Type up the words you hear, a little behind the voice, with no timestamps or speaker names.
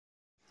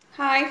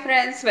Hi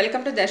friends,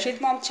 welcome to Dashit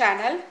Mom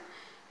channel.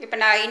 இப்போ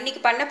நான் இன்னைக்கு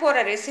பண்ண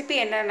போற ரெசிபி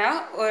என்னன்னா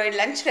ஒரு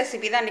லஞ்ச்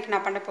ரெசிபி தான் இன்னைக்கு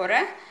நான் பண்ண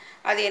போறேன்.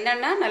 அது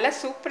என்னன்னா நல்ல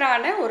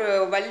சூப்பரான ஒரு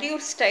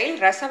வள்ளியூர் ஸ்டைல்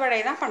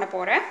ரசவடை தான் பண்ண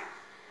போறேன்.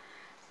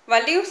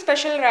 வள்ளியூர்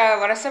ஸ்பெஷல்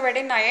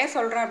ரசவடை நான் ஏன்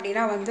சொல்றேன்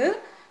அப்படினா வந்து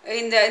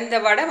இந்த இந்த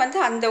வடை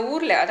வந்து அந்த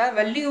ஊர்ல அதாவது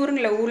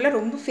வள்ளியூர்ங்கற ஊர்ல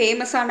ரொம்ப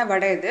ஃபேமஸான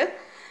வடை இது.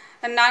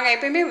 நாங்க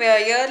எப்பவுமே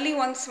இயர்லி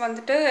ஒன்ஸ்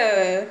வந்துட்டு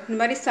இந்த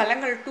மாதிரி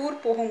ஸ்தலங்கள் டூர்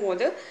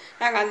போகும்போது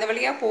நாங்க அந்த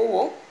வழியா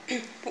போவோம்.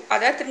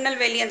 அதாவது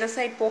திருநெல்வேலி அந்த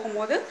சைடு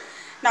போகும்போது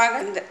நாங்க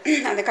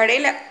அந்த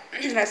கடையில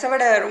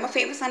ரசவடை ரொம்ப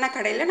ஃபேமஸான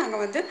கடையில நாங்க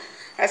வந்து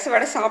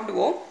ரசவடை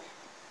சாப்பிடுவோம்.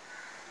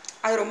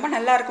 அது ரொம்ப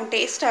நல்லா இருக்கும்,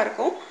 டேஸ்டா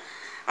இருக்கும்.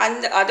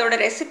 அதோட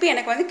ரெசிபி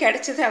எனக்கு வந்து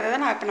கிடைச்சது, அதை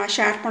தான் நான்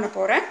ஷேர் பண்ண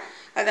போறேன்.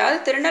 அதாவது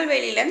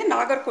திருநெல்வேலியில இருந்து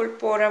நாகர்கோவில்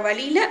போற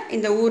வழியில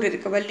இந்த ஊர்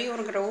இருக்கு,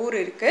 வள்ளியூர்ங்கற ஊர்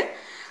இருக்கு.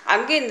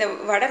 அங்கே இந்த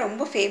வடை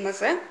ரொம்ப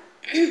ஃபேமஸ்,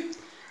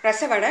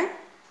 ரசவடை.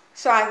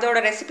 ஸோ அதோட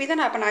ரெசிபி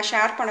தான் நான்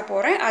ஷேர் பண்ண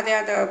போறேன்.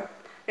 அந்த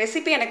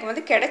ரெசிபி எனக்கு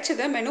வந்து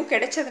கிடைச்சது, மெனு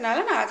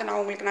கிடைச்சதுனால நான்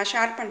உங்களுக்கு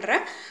ஷேர்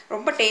பண்ணுறேன்.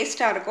 ரொம்ப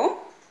டேஸ்ட்டாக இருக்கும்.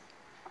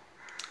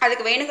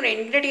 அதுக்கு வேணுங்கிற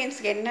இன்க்ரீடியன்ஸ்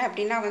என்ன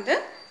அப்படின்னா வந்து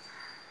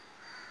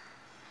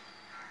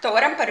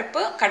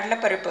துவரம்பருப்பு,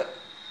 கடலைப்பருப்பு.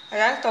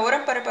 அதாவது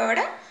துவரம்பருப்பை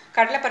விட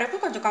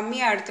கடலைப்பருப்பு கொஞ்சம்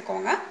கம்மியாக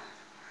எடுத்துக்கோங்க.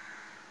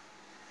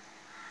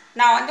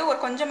 நான் வந்து ஒரு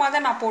கொஞ்சமாக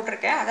தான் நான்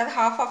போட்டிருக்கேன், அதாவது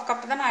ஹாஃப்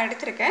கப் தான் நான்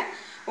எடுத்திருக்கேன்.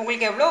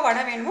 உங்களுக்கு எவ்வளோ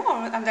வடை வேணுமோ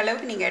அந்த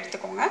அளவுக்கு நீங்கள்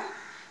எடுத்துக்கோங்க.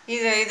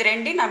 இது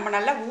ரெண்டையும் நம்ம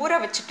நல்லா ஊற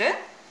வச்சுட்டு,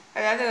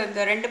 அதாவது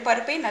இந்த ரெண்டு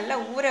பருப்பையும் நல்லா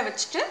ஊற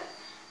வச்சுட்டு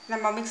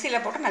நம்ம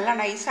மிக்சியில் போட்டு நல்லா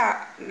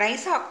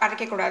நைஸாக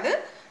அரைக்கக்கூடாது,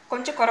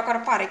 கொஞ்சம்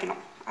கொரப்பாக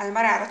அரைக்கணும். அது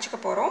மாதிரி அரைச்சிக்க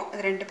போகிறோம்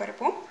இது ரெண்டு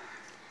பருப்பும்.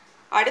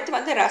 அடுத்து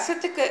வந்து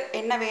ரசத்துக்கு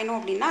என்ன வேணும்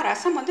அப்படின்னா,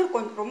 ரசம் வந்து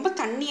கொஞ்சம் ரொம்ப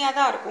தண்ணியாக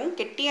தான் இருக்கும்,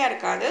 கெட்டியாக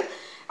இருக்காது.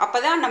 அப்போ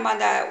தான் நம்ம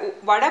அந்த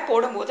வடை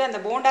போடும்போது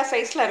அந்த போண்டா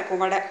சைஸில்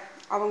இருக்கும் வடை.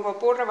 அவங்க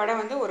போடுற வடை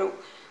வந்து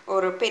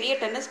ஒரு பெரிய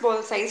டென்னிஸ்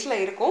பால்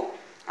சைஸில் இருக்கும்.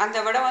 அந்த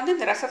வடை வந்து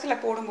இந்த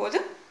ரசத்தில் போடும்போது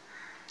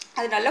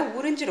அது நல்லா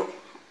உறிஞ்சிடும்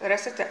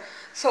ரசத்தை.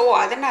 ஸோ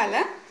அதனால்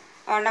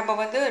நம்ம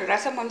வந்து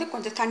ரசம் வந்து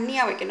கொஞ்சம்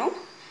தண்ணியாக வைக்கணும்.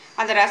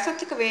 அந்த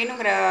ரசத்துக்கு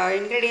வேணுங்கிற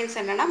இன்க்ரீடியன்ஸ்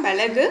என்னென்னா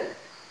மிளகு,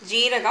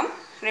 ஜீரகம்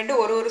ரெண்டு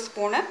ஒரு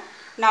ஸ்பூனு,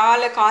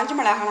 4 காஞ்ச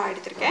மிளகாய் நான்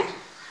எடுத்திருக்கேன்,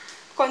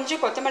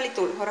 கொஞ்சம் கொத்தமல்லி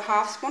தூள், ஒரு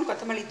 ½ ஸ்பூன்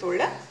கொத்தமல்லி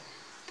தூள்,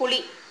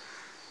 புளி,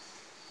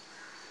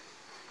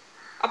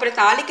 அப்புறம்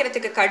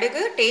தாளிக்கிறதுக்கு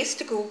கடுகு,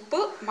 டேஸ்ட்டுக்கு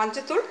உப்பு,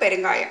 மஞ்சத்தூள்,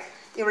 பெருங்காயம்.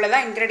 இவ்வளோ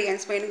தான்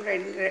இன்க்ரீடியன்ஸ், வேணுங்கிற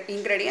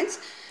இன்க்ரீடியன்ஸ்.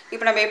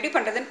 இப்போ நம்ம எப்படி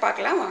பண்ணுறதுன்னு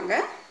பார்க்கலாம் வாங்க.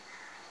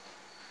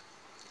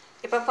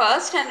 இப்போ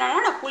ஃபர்ஸ்ட்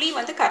என்னன்னா, நான் புளி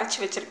வந்து கரைச்சி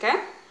வச்சுருக்கேன்.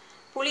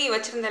 புளி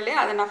வச்சுருந்தேன் இல்லையா,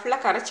 அதை நான்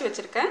ஃபுல்லாக கரைச்சி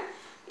வச்சுருக்கேன்.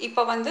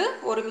 இப்போ வந்து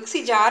ஒரு மிக்சி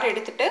ஜார்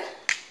எடுத்துகிட்டு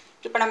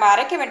இப்போ நம்ம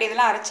அரைக்க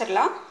வேண்டியதெல்லாம்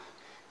அரைச்சிடலாம்.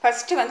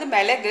 ஃபஸ்ட்டு வந்து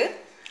மிளகு,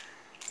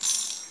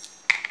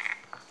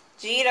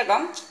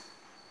 ஜீரகம்,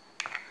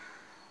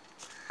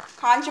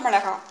 காஞ்ச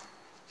மிளகாய்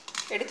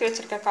எடுத்து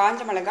வச்சுருக்க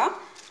காஞ்ச மிளகாய்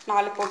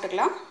 4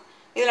 போட்டுக்கலாம்.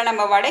 இதில்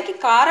நம்ம வடைக்கு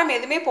காரம்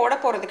எதுவுமே போட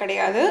போகிறது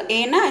கிடையாது,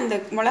 ஏன்னா இந்த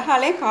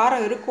மிளகாலே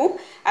காரம் இருக்கும்.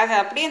 அது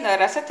அப்படியே அந்த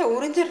ரசத்தை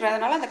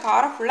உறிஞ்சிடுறதுனால அந்த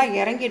காரம் ஃபுல்லாக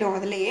இறங்கிடும்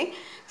அதுலேயே.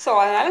 ஸோ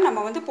அதனால்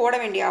நம்ம வந்து போட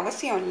வேண்டிய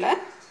அவசியம் இல்லை.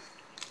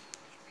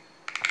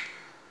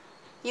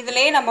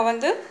 இதிலே நம்ம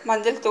வந்து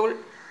மஞ்சள் தூள்,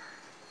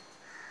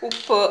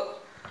 உப்பு,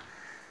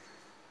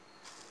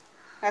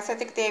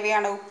 ரசத்துக்கு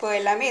தேவையான உப்பு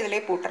எல்லாமே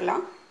இதிலே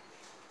போட்டுடலாம்.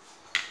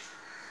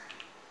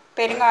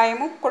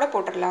 பெருங்காயமும் கூட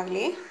போட்டுடலாம்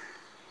அதுலேயே.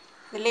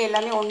 இதில்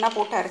எல்லாமே ஒன்றா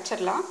போட்டு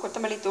அரைச்சிடலாம்.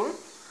 கொத்தமல்லி தூள்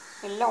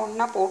எல்லாம்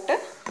ஒன்றா போட்டு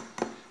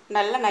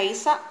நல்லா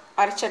நைஸாக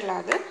அரைச்சிடலாம்.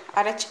 அது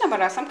அரைச்சி நம்ம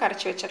ரசம்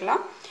கரைச்சி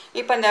வச்சிடலாம்.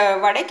 இப்போ இந்த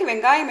வடைக்கு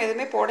வெங்காயம்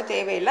எதுவுமே போட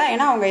தேவையில்லை,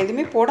 ஏன்னா அவங்க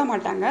எதுவுமே போட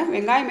மாட்டாங்க,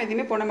 வெங்காயம்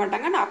எதுவுமே போட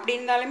மாட்டாங்க. நான் அப்படி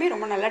இருந்தாலுமே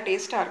ரொம்ப நல்லா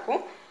டேஸ்ட்டாக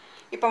இருக்கும்.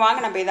 இப்போ வாங்க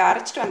நம்ம இதை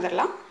அரைச்சிட்டு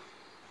வந்துடலாம்.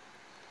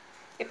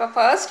 இப்போ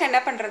ஃபர்ஸ்ட்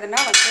என்ன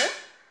பண்ணுறதுன்னா வந்து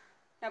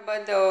நம்ம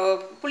இந்த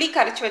புளி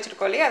கரைச்சி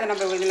வச்சுருக்கோம் இல்லையா, அதை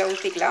நம்ம இதில்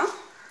ஊற்றிக்கலாம்.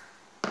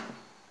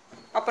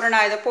 அப்புறம்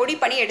நான் இதை பொடி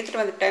பண்ணி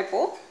எடுத்துகிட்டு வந்துட்டேன்.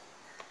 இப்போது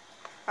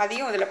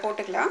அதையும் இதில்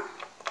போட்டுக்கலாம்.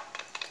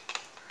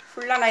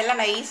 ஃபுல்லாக நல்லா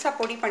நைஸாக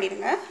பொடி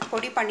பண்ணிடுங்க.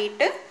 பொடி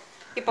பண்ணிவிட்டு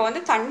இப்போ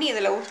வந்து தண்ணி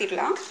இதில்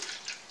ஊற்றிடலாம்.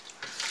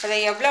 அதை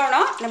எவ்வளோனா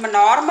நம்ம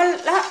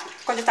நார்மலாக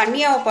கொஞ்சம்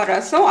தண்ணியாக வைப்போம்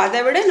ரசம்,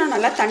 அதை விட இன்னும்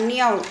நல்லா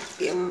தண்ணியாக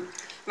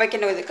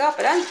வைக்கணும் இதுக்கு.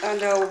 அப்போ தான்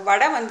அந்த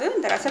வடை வந்து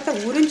இந்த ரசத்தை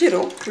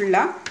உறிஞ்சிரும்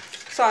ஃபுல்லாக.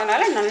 ஸோ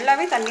அதனால்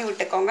நல்லாவே தண்ணி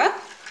விட்டுக்கோங்க.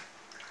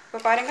 இப்போ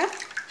பாருங்கள்,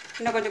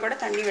 இன்னும் கொஞ்சம் கூட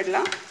தண்ணி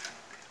விடலாம்.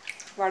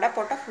 வடை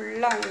போட்டால்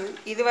ஃபுல்லாக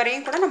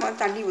இதுவரையும் கூட நம்ம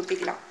வந்து தண்ணி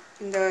ஊற்றிக்கலாம்.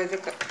 இந்த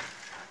இதுக்கு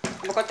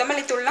நம்ம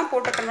கொத்தமல்லி தூள்லாம்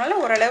போட்டுக்கிறதுனால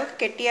ஓரளவுக்கு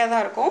கெட்டியாக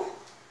தான் இருக்கும்,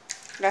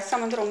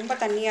 ரசம் வந்து ரொம்ப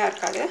தண்ணியாக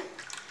இருக்காது.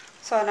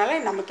 ஸோ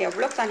அதனால் நமக்கு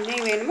எவ்வளோ தண்ணி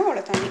வேணுமோ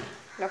அவ்வளோ தண்ணி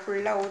இல்லை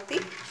ஃபுல்லாக ஊற்றி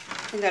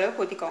இந்த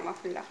அளவுக்கு ஊற்றிக்கோங்க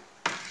ஃபுல்லாக.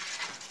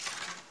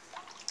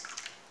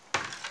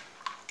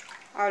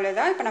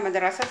 அவ்வளோதான். இப்போ நம்ம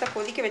இந்த ரசத்தை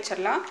கொதிக்க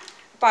வச்சிடலாம்.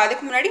 இப்போ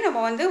அதுக்கு முன்னாடி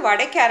நம்ம வந்து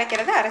வடைக்கு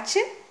அரைக்கிறத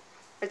அரைச்சி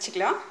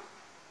வச்சுக்கலாம்.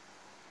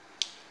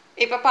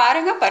 இப்போ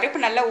பாருங்கள், பருப்பு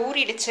நல்லா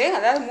ஊறிடுச்சு.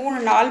 அதாவது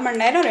 3-4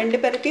 மணி நேரம் 2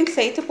 பருப்பையும்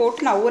சேர்த்து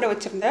போட்டு நான் ஊற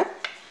வச்சுருந்தேன்.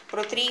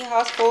 ஒரு 3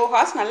 hours 4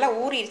 hours நல்லா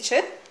ஊறிடுச்சு.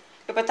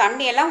 இப்போ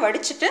தண்ணியெல்லாம்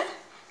வடிச்சிட்டு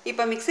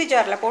இப்போ மிக்சி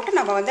ஜாரில் போட்டு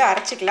நம்ம வந்து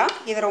அரைச்சிக்கலாம்.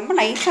 இதை ரொம்ப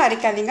நைஸாக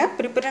அரைக்காதீங்க,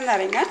 பிரிப்பிருன்னு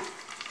அரைங்க.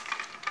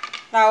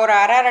 நான் ஒரு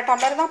அரை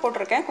டம்ளர் தான்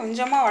போட்டிருக்கேன்,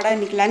 கொஞ்சமாக வடை.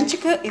 இன்றைக்கி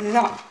லஞ்சுக்கு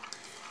இதுதான்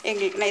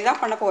நான்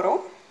இதான் பண்ண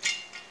போகிறோம்.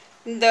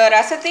 இந்த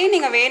ரசத்தையும்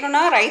நீங்கள்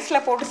வேணும்னா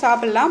ரைஸில் போட்டு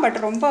சாப்பிட்லாம். பட்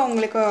ரொம்ப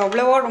உங்களுக்கு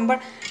அவ்வளவோ ரொம்ப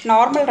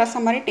நார்மல்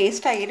ரசம் மாதிரி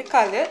டேஸ்ட்டாக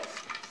இருக்காது.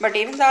 பட்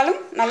இருந்தாலும்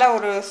நல்லா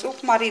ஒரு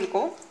சூப் மாதிரி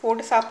இருக்கும்,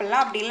 போட்டு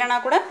சாப்பிட்லாம். அப்படி இல்லைனா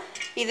கூட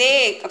இதே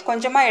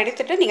கொஞ்சமாக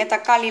எடுத்துகிட்டு நீங்கள்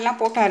தக்காளிலாம்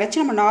போட்டு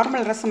அரைச்சி நம்ம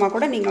நார்மல் ரசமாக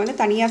கூட நீங்கள்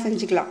வந்து தனியாக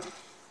செஞ்சுக்கலாம்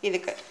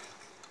இதுக்கு.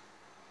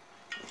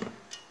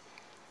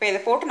 இப்போ இதை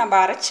போட்டு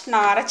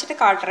நான் அரைச்சிட்டு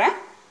காட்டுறேன்.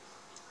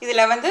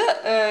 இதில் வந்து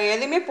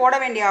எதுவுமே போட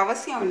வேண்டிய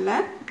அவசியம் இல்லை.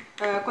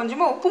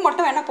 கொஞ்சமாக உப்பு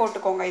மட்டும் வேணால்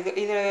போட்டுக்கோங்க.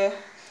 இது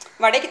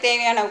வடைக்கு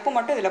தேவையான உப்பு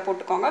மட்டும் இதில்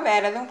போட்டுக்கோங்க,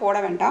 வேறு எதுவும் போட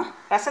வேண்டாம்.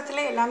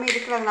 ரசத்தில் எல்லாமே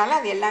இருக்கிறதுனால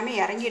அது எல்லாமே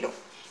இறங்கிடும்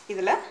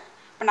இதில்.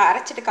 இப்போ நான்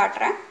அரைச்சிட்டு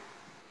காட்டுறேன்.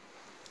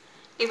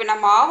 இப்போ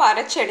நான் மாவு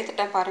அரைச்சி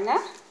எடுத்துட்டேன்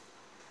பாருங்கள்.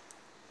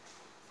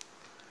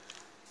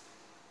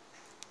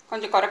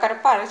 கொஞ்சம்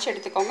கொரகரப்பாக அரைச்சி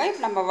எடுத்துக்கோங்க.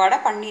 இப்போ நம்ம வடை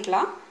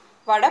பண்ணிடலாம்.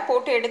 வடை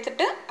போட்டு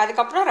எடுத்துட்டு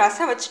அதுக்கப்புறம்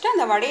ரசம் வச்சுட்டு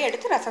அந்த வடையை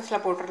எடுத்து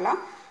ரசத்தில் போட்டுடலாம்.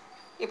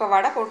 இப்போ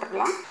வடை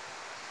போட்டுடலாம்.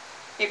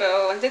 இப்போ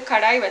வந்து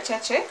கடாய்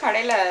வச்சாச்சு.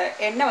 கடாயில்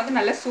எண்ணெய் வந்து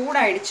நல்லா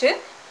சூடாயிடுச்சு.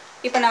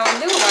 இப்போ நான்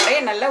வந்து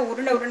வடையை நல்லா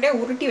உருண்டையாக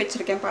உருட்டி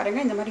வச்சுருக்கேன்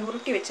பாருங்கள். இந்த மாதிரி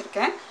உருட்டி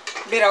வச்சுருக்கேன்.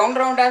 இப்படி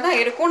ரவுண்டாக தான்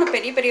இருக்கும். நான்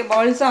பெரிய பெரிய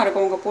பால்ஸாக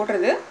இருக்கும் உங்கள்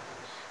போடுறது.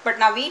 பட்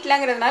நான்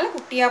வீட்டிலங்கிறதுனால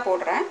குட்டியாக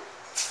போடுறேன்.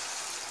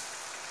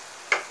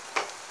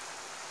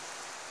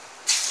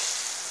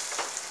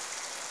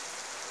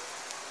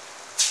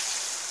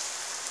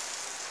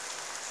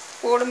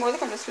 போடும்போது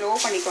கொஞ்சம் ஸ்லோ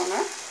பண்ணிக்கோங்க.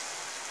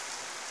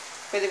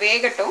 இப்போ இது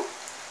வேகட்டும்.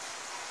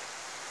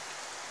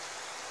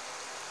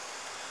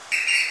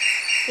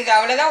 இது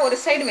அவ்வளோதான், ஒரு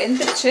சைடு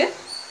வெந்துருச்சு.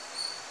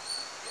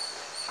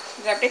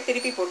 இதை அப்படியே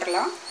திருப்பி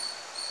போட்டுடலாம்.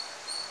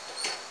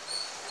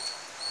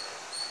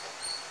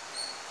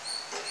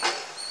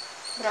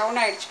 ப்ரௌன்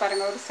ஆகிடுச்சு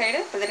பாருங்கள் ஒரு சைடு.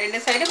 இது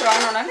 2 சைடு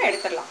ப்ரௌன் ஆனாலும்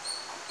எடுத்துடலாம்.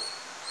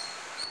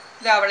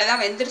 இது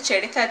அவ்வளோதான், வெந்துருச்சு,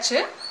 எடுத்தாச்சு.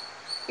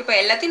 இப்போ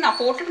எல்லாத்தையும்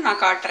நான் போட்டுட்டு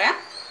நான் காட்டுறேன்.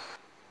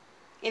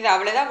 இது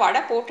அவ்வளோதான், வடை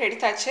போட்டு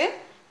எடுத்தாச்சு.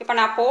 இப்போ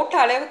நான் போட்ட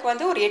அளவுக்கு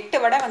வந்து ஒரு 8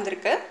 வடை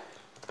வந்திருக்கு.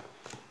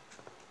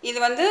 இது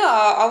வந்து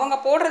அவங்க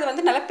போடுறது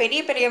வந்து நல்லா பெரிய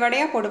பெரிய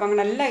வடையாக போடுவாங்க.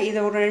 நல்லா இது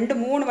ஒரு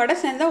 2-3 வடை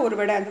சேர்ந்தால் ஒரு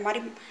வடை, அந்த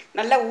மாதிரி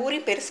நல்லா ஊறி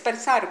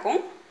பெருசாக இருக்கும்.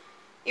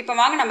 இப்போ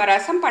வாங்க நம்ம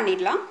ரசம்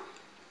பண்ணிடலாம்.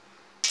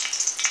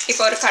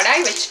 இப்போ ஒரு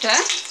கடாய்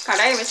வச்சுட்டேன்.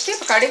 கடாயை வச்சுட்டு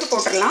இப்போ கடுகு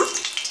போட்டுடலாம்.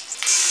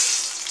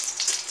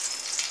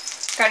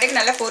 கடுகு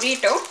நல்லா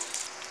பொரியட்டும்.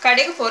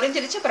 கடுகு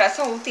பொரிஞ்சிருச்சு. இப்போ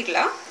ரசம்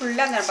ஊற்றிடலாம்.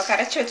 ஃபுல்லாக அந்த நம்ம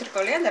கரைச்சி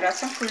வச்சுருக்கோம் இல்லையா, அந்த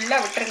ரசம்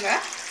ஃபுல்லாக விட்டுருங்க.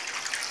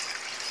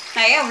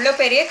 நான் ஏன் அவ்வளோ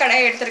பெரிய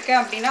கடாயை எடுத்திருக்கேன்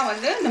அப்படின்னா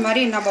வந்து இந்த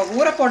மாதிரி நம்ம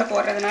ஊற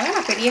போடுறதுனால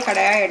நான் பெரிய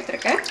கடாயாக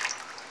எடுத்திருக்கேன்.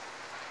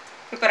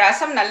 இப்போ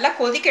ரசம் நல்லா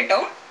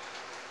கொதிக்கட்டும்.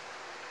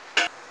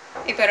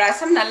 இப்போ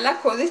ரசம் நல்லா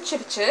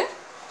கொதிச்சிருச்சு.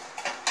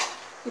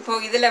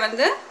 இப்போது இதில்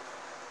வந்து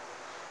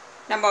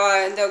நம்ம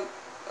இந்த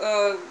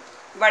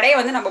வடையை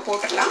வந்து நம்ம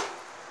போட்டுடலாம்.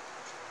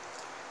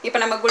 இப்போ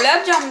நம்ம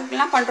குலாப்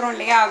ஜாமுன்லாம் பண்ணுறோம்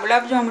இல்லையா,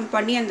 குலாப் ஜாமுன்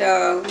பண்ணி அந்த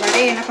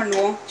வடையை என்ன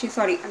பண்ணுவோம்,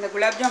 அந்த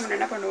குலாப் ஜாமுன்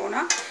என்ன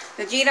பண்ணுவோம்னா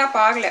இந்த ஜீரா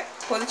பாகில்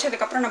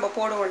கொதிச்சதுக்கப்புறம் நம்ம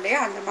போடுவோம் இல்லையா,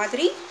 அந்த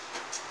மாதிரி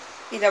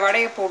இந்த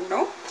வடையை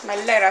போடணும்.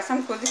 நல்ல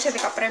ரசம்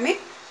கொதிச்சதுக்கப்புறமே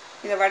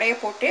இந்த வடையை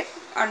போட்டு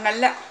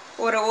நல்லா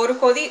ஒரு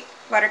கொதி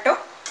வரட்டும்.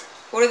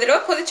 ஒரு தடவை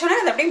கொதிச்சோன்னா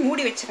அதை அப்படியே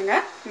மூடி வச்சுருங்க.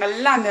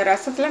 நல்லா அந்த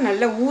ரசத்தில்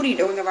நல்லா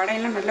ஊறிடும். இந்த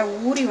வடையெல்லாம் நல்லா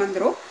ஊறி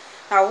வந்துடும்.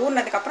 நான்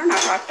ஊறினதுக்கப்புறம்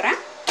நான் காட்டுறேன்.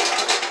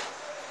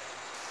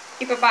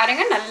 இப்போ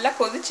பாருங்கள், நல்லா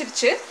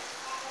கொதிச்சிருச்சு.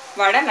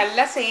 வடை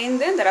நல்லா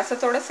சேர்ந்து இந்த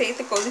ரசத்தோடு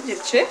சேர்த்து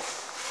கொதிச்சிருச்சு.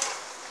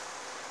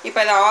 இப்போ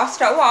அதை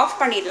ஸ்டவ் ஆஃப்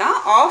பண்ணிடலாம்.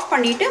 ஆஃப்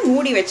பண்ணிவிட்டு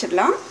மூடி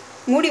வச்சிடலாம்.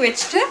 மூடி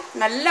வச்சுட்டு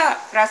நல்லா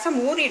ரசம்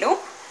ஊறிடும்,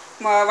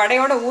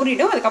 வடையோடு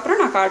ஊறிடும்.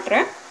 அதுக்கப்புறம் நான்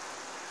காட்டுறேன்.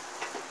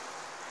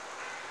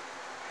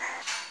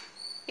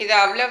 இது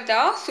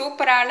அவ்வளவுதான்,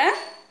 சூப்பரான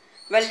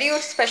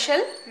வள்ளியூர்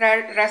ஸ்பெஷல்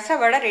ரச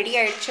வடை ரெடி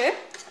ஆயிடுச்சு.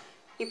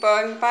 இப்போ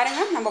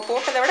பாருங்கள், நம்ம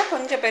போட்டதை விட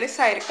கொஞ்சம்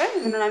பெருசாக இருக்குது.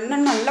 இது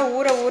நல்லா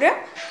ஊற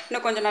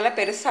இன்னும் கொஞ்சம் நல்லா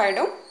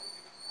பெருசாகிடும்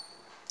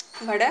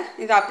வடை.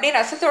 இது அப்படியே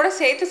ரசத்தோடு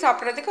சேர்த்து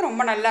சாப்பிட்றதுக்கு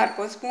ரொம்ப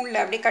நல்லாயிருக்கும். ஸ்பூனில்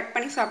அப்படியே கட்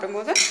பண்ணி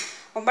சாப்பிடும்போது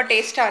ரொம்ப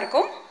டேஸ்ட்டாக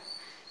இருக்கும்.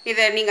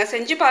 இதை நீங்கள்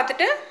செஞ்சு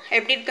பார்த்துட்டு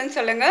எப்படி இருக்குன்னு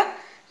சொல்லுங்கள்.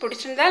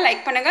 பிடிச்சிருந்தா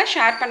லைக் பண்ணுங்கள்,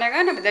 ஷேர்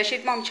பண்ணுங்கள். நம்ம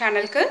தர்ஷித் மாம்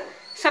சேனலுக்கு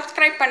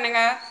சப்ஸ்கிரைப்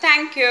பண்ணுங்கள்.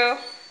 தேங்க்யூ.